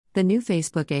The new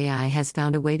Facebook AI has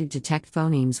found a way to detect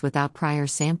phonemes without prior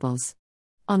samples.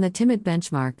 On the timid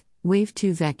benchmark, Wave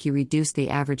 2 VECU reduced the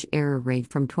average error rate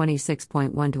from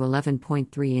 26.1 to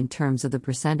 11.3 in terms of the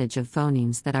percentage of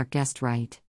phonemes that are guessed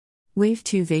right. Wave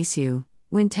 2 VECU,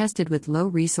 when tested with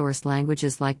low-resource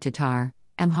languages like Tatar,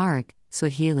 Amharic,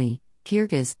 Swahili,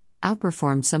 Kyrgyz,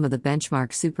 outperformed some of the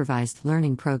benchmark supervised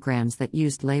learning programs that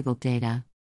used labeled data.